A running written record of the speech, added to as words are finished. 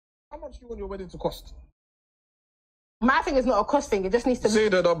How much do you want your wedding to cost? My thing is not a cost thing. It just needs to be. Say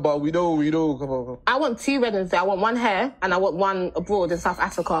the number. We know. Come on. I want 2 weddings there. I want one here and I want one abroad in South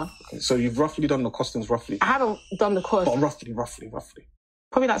Africa. Okay, so you've roughly done the costings, roughly? I haven't done the cost. But roughly.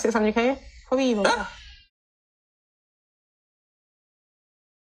 Probably like 600k. Probably even more.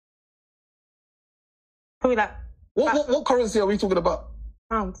 Probably like... What currency are we talking about?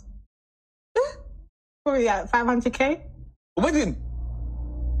 Pounds. Probably like 500k. Wedding?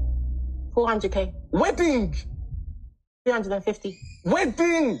 400k. Wedding? 350.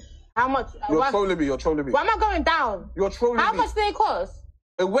 Wedding? How much? You're trolling me. Why am I going down? You're trolling me. How much do they cost?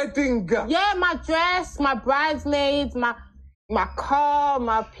 A wedding? Yeah, my dress, my bridesmaids, my car,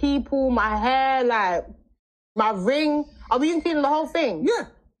 my people, my hair, like my ring. Are we including the whole thing? Yeah.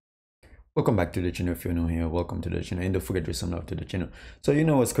 Welcome back to the channel. If you're new here, welcome to the channel, and don't forget to some love to the channel. So you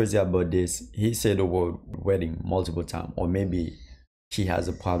know what's crazy about this? He said the word wedding multiple times, or maybe he has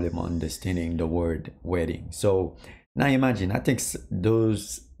a problem understanding the word wedding. So now imagine, I think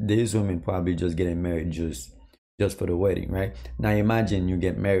these women probably just getting married just for the wedding, right? Now imagine you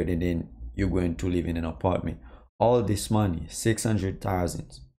get married and then you're going to live in an apartment. All this money,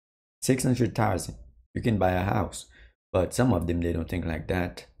 600,000, you can buy a house. But some of them, they don't think like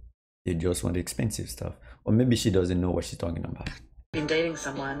that. They just want expensive stuff. Or maybe she doesn't know what she's talking about. Been dating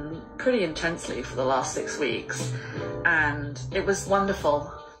someone pretty intensely for the last 6 weeks, and it was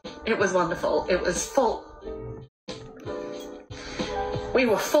wonderful. It was full. We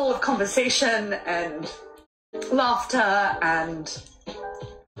were full of conversation and laughter and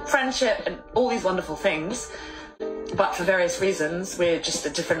friendship and all these wonderful things. But for various reasons, we're just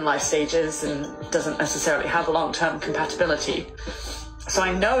at different life stages and doesn't necessarily have a long-term compatibility. So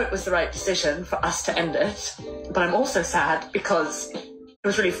I know it was the right decision for us to end it, but I'm also sad because it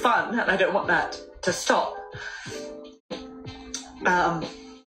was really fun and I don't want that to stop.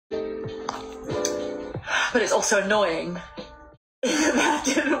 But it's also annoying that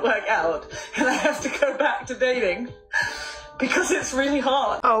didn't work out and I have to go back to dating because it's really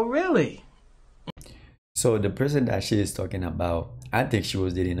hard. Oh, really? So the person that she is talking about, I think she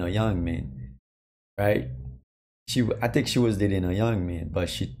was dating a young man, right? I think she was dating a young man, but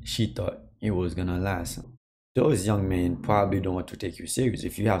she thought it was gonna last. Those young men probably don't want to take you serious.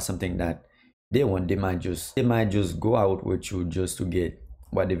 If you have something that they want, they might just go out with you just to get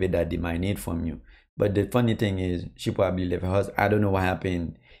whatever that they might need from you. But the funny thing is, she probably left her husband. I don't know what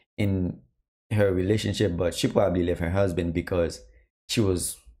happened in her relationship, but she probably left her husband because she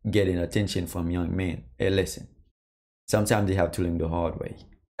was getting attention from young men. Hey, listen, sometimes they have to learn the hard way.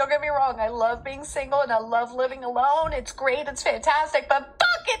 Don't get me wrong, I love being single and I love living alone. It's great, it's fantastic, but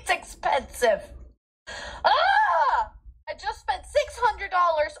fuck, it's expensive. I just spent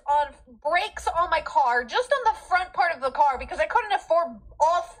 $600 on brakes on my car, just on the front part of the car, because I couldn't afford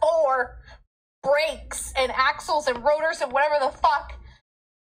all 4 brakes and axles and rotors and whatever the fuck.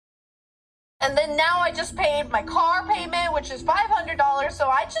 And then now I just paid my car payment, which is $500, so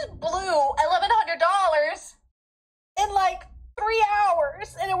I just blew $1,100 in like 3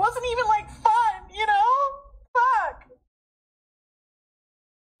 hours, and it wasn't even like fun, you know? Fuck.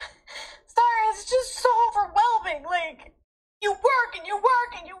 Sorry, it's just so overwhelming. Like, you work and you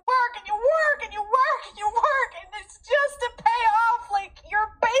work and you work and you work and you work and you work, and it's just to pay off like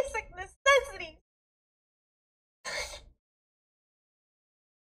your basic necessities.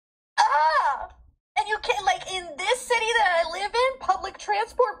 And you can't, like, in this city that I live in, public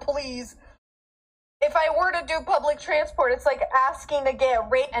transport, please. If I were to do public transport, it's like asking to get a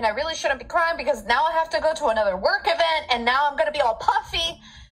rate, and I really shouldn't be crying because now I have to go to another work event, and now I'm gonna be all puffy.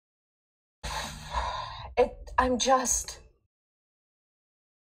 I'm just...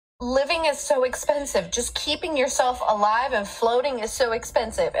 Living is so expensive. Just keeping yourself alive and floating is so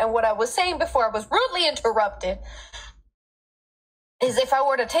expensive. And what I was saying before I was rudely interrupted is if I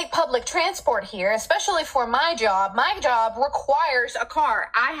were to take public transport here, especially for my job requires a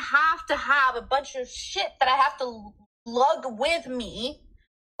car. I have to have a bunch of shit that I have to lug with me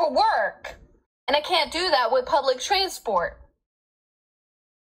for work. And I can't do that with public transport.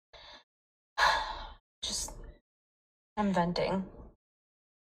 I'm venting.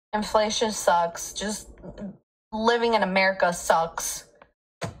 Inflation sucks. Just living in America sucks.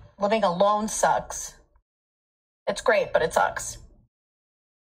 Living alone sucks. It's great, but it sucks.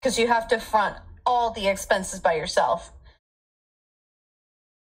 Because you have to front all the expenses by yourself.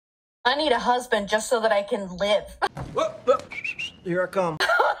 I need a husband just so that I can live. Here I come.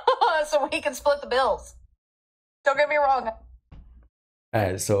 So we can split the bills. Don't get me wrong.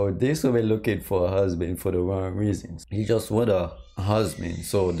 Alright, so this woman looking for a husband for the wrong reasons. He just want a husband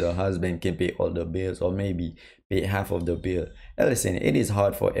so the husband can pay all the bills or maybe pay half of the bill. And listen, it is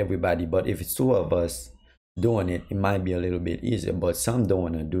hard for everybody, but if it's two of us doing it, it might be a little bit easier. But some don't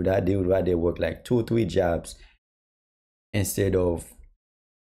want to do that. They would rather work like 2-3 jobs instead of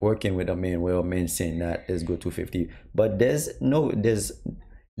working with a man where a man saying that let's go to 50. But there's no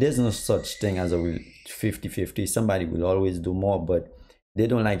such thing as a 50-50. Somebody will always do more, but they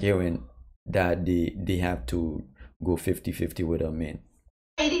don't like hearing that they have to go 50-50 with a man.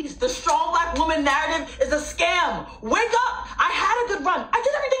 Ladies, the strong black woman narrative is a scam. Wake up! I had a good run. I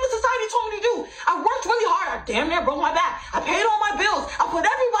did everything the society told me to do. I worked really hard. I damn near broke my back. I paid all my bills. I put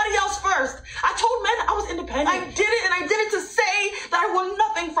everybody else first. I told men I was independent. I did it, and I did it to say that I won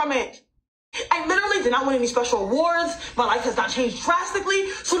nothing from it. I literally did not win any special awards. My life has not changed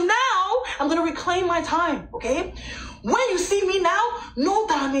drastically. So now I'm gonna reclaim my time, okay? When you see me now, know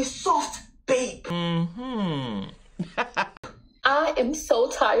that I'm a soft babe. I am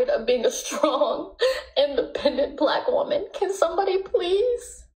so tired of being a strong, independent black woman. Can somebody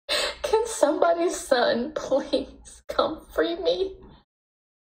please? Can somebody's son please come free me?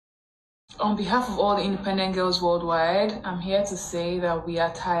 On behalf of all the independent girls worldwide, I'm here to say that we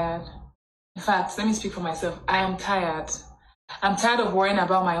are tired. In fact, let me speak for myself. I am tired. I'm tired of worrying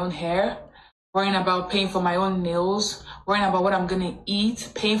about my own hair, worrying about paying for my own nails, worrying about what I'm gonna eat,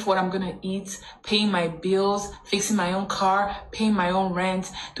 paying for what I'm gonna eat, paying my bills, fixing my own car, paying my own rent,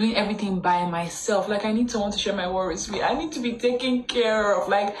 doing everything by myself. Like, I need someone to share my worries with. I need to be taken care of.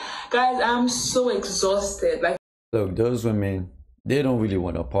 Like, guys, I'm so exhausted. Like, look, those women, they don't really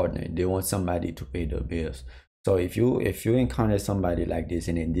want a partner. They want somebody to pay the bills. So if you encounter somebody like this,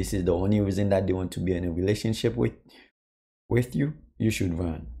 and then this is the only reason that they want to be in a relationship with you, you should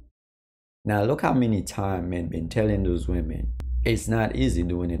run. Now look how many times men been telling those women it's not easy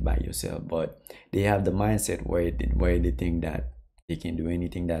doing it by yourself, but they have the mindset where they think that they can do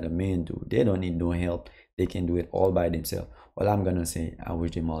anything that a man do. They don't need no help. They can do it all by themselves. Well, I'm gonna say I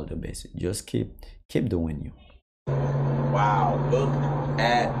wish them all the best. Just keep doing you. Wow, look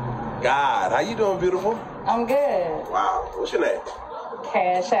at God. How you doing, beautiful? I'm good. Wow, what's your name?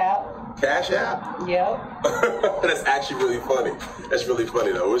 Cash Out. Cash App? Yep. That's actually really funny. That's really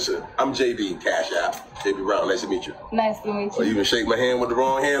funny though. I'm JB Cash App. JB Brown, nice to meet you. Nice to meet you. Oh, you even shake my hand with the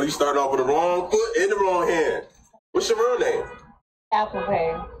wrong hand. You started off with the wrong foot and the wrong hand. What's your real name? Apple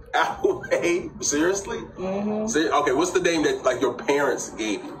Pay. Apple Pay? Seriously? Mm-hmm. Okay, what's the name that like your parents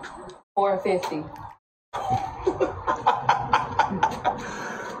gave you? 450.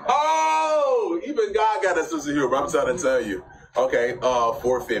 Oh, even God got a sense of humor. I'm trying to tell you. Okay,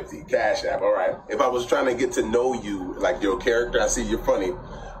 450 Cash App. All right. If I was trying to get to know you, like your character, I see you're funny.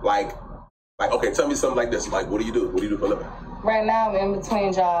 Like, okay, tell me something like this. Like, what do you do? What do you do for a living? Right now, I'm in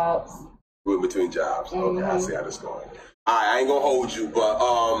between jobs. You're in between jobs. Okay, I see how this going. All right, I ain't gonna hold you, but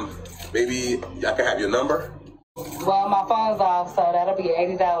maybe I can have your number. Well, my phone's off, so that'll be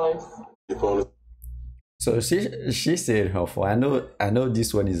 $80. Your phone is. So she said her phone. I know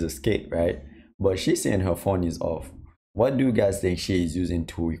this one is a skate, right? But she's saying her phone is off. What do you guys think she is using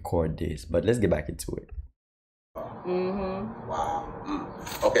to record this? But let's get back into it. Wow.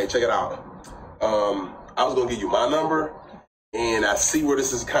 Okay, check it out. I was gonna give you my number, and I see where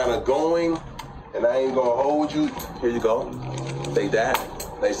this is kind of going, and I ain't gonna hold you. Here you go. Take that.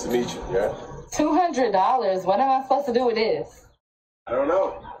 Nice to meet you. Yeah. $200. What am I supposed to do with this? I don't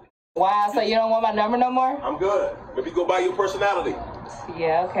know. Wow. So you don't want my number no more? I'm good. Maybe go by your personality.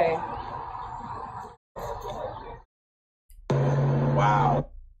 Yeah. Okay. Wow.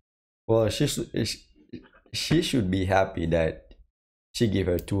 Well, she should be happy that she gave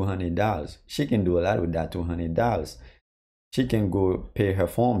her $200. She can do a lot with that $200. She can go pay her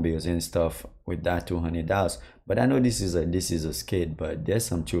phone bills and stuff with that $200. But I know this is a skit, but there's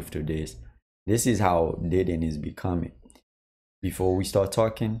some truth to this. This is how dating is becoming. Before we start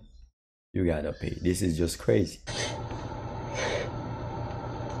talking, you gotta pay. This is just crazy.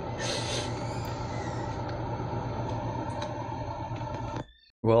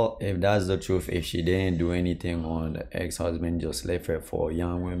 Well, if that's the truth, if she didn't do anything on the ex-husband, just left her for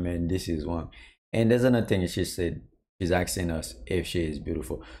young women, this is one. And there's another thing she said. She's asking us if she is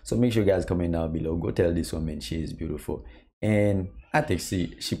beautiful. So make sure you guys comment down below. Go tell this woman she is beautiful. And I think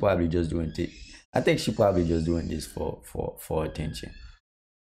she probably just doing it. I think she probably just doing this for attention.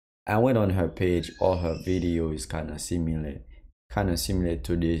 I went on her page. All her video is kind of similar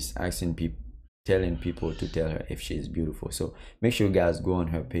to this, asking people, telling people to tell her if she is beautiful. So make sure you guys go on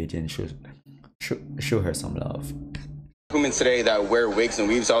her page and show her some love. Women today that wear wigs and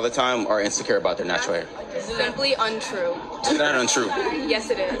weaves all the time are insecure about their natural hair. Simply untrue. Is that untrue? Yes,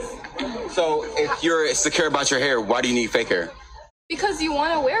 it is. So if you're insecure about your hair, why do you need fake hair? Because you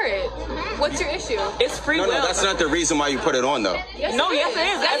want to wear it. What's your issue? It's free will. No, that's not the reason why you put it on, though. Yes, No, yes, it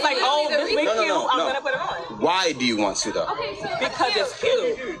is. It's like, oh, this wig No, no, cute. no, I'm no. gonna put it on Why do you want to, though? Okay, so because it's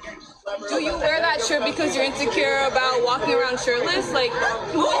cute. do you wear that shirt because you're insecure about walking around shirtless? Like,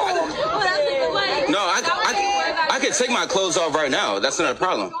 oh, that's a good like. No, I could take my clothes off right now. That's not a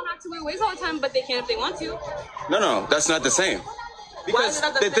problem. They don't have to wear wigs all the time, but they can if they want to. No, that's not the same. Because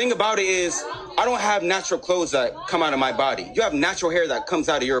the thing about it is, I don't have natural clothes that come out of my body. You have natural hair that comes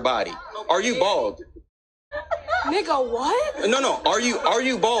out of your body. Are you bald? Nigga, what? No. Are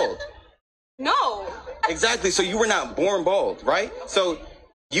you bald? No. Exactly. So you were not born bald, right? So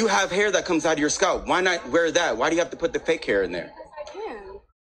you have hair that comes out of your scalp. Why not wear that? Why do you have to put the fake hair in there? I can.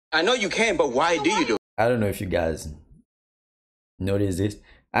 I know you can, but why do you do it? I don't know if you guys notice this.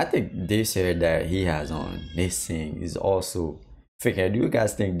 I think this hair that he has on, this thing, is also fake hair. Do you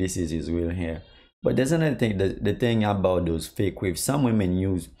guys think this is his real hair? But there's another thing. The thing about those fake waves, some women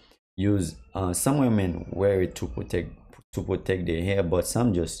some women wear it to protect their hair, but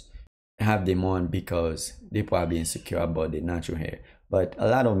some just have them on because they probably insecure about their natural hair. But a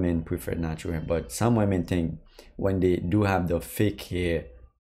lot of men prefer natural hair. But some women think when they do have the fake hair,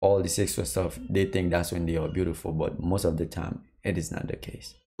 all this extra stuff, they think that's when they are beautiful. But most of the time, it is not the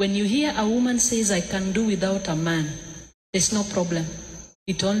case. When you hear a woman says, I can do without a man, there's no problem.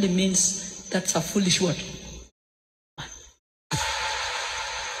 It only means that's a foolish word.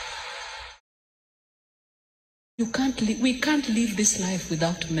 We can't live this life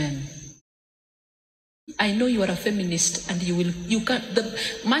without men. I know you are a feminist and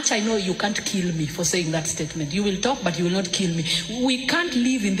much I know you can't kill me for saying that statement. You will talk, but you will not kill me. We can't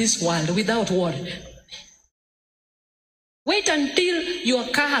live in this world without what? Wait until your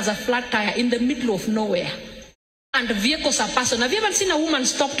car has a flat tire in the middle of nowhere and vehicles are passing. Have you ever seen a woman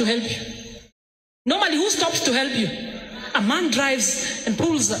stop to help you? Normally, who stops to help you? A man drives and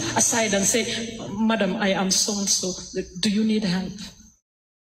pulls aside and say, Madam, I am so-and-so. Do you need help?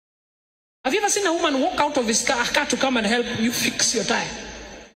 Have you ever seen a woman walk out of his car to come and help you fix your tire?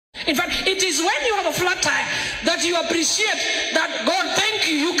 In fact, it is when you have a flat tire that you appreciate that God, thank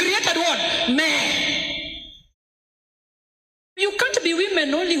you, you created what? Man. You can't be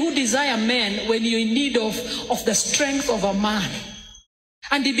women only who desire men when you're in need of the strength of a man.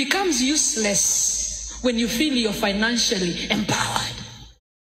 And it becomes useless when you feel you're financially empowered.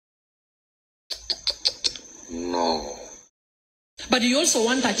 No. But you also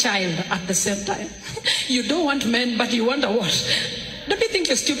want a child at the same time. You don't want men, but you want a what? Don't you think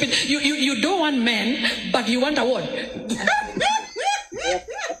you're stupid? You don't want men, but you want a what?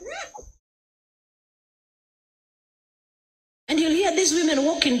 And you'll hear these women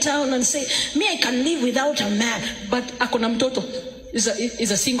walk in town and say, me, I can live without a man. But akona mtoto is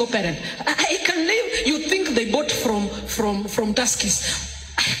a single parent. I can live. You think they bought from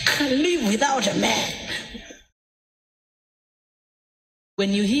Tuskies. I can live without a man.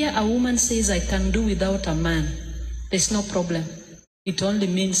 When you hear a woman says, I can do without a man, there's no problem. It only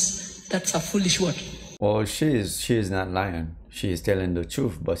means that's a foolish word. Well, she is not lying. She is telling the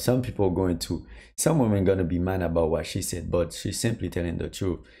truth. But some women gonna be mad about what she said, but she's simply telling the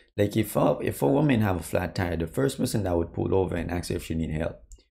truth. Like if a woman have a flat tire, the first person that would pull over and ask her if she need help,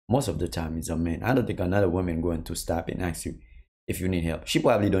 most of the time is a man. I don't think another woman going to stop and ask you if you need help. She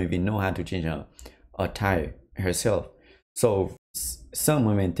probably don't even know how to change a tire herself. So some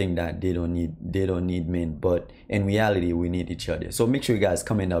women think that they don't need men, but in reality we need each other. So make sure you guys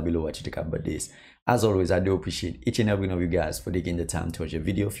comment down below what you think about this. As always, I do appreciate each and every one of you guys for taking the time to watch a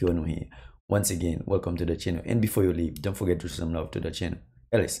video. If you're new here, once again, welcome to the channel. And before you leave, don't forget to show some love to the channel.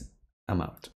 Hey, listen, I'm out.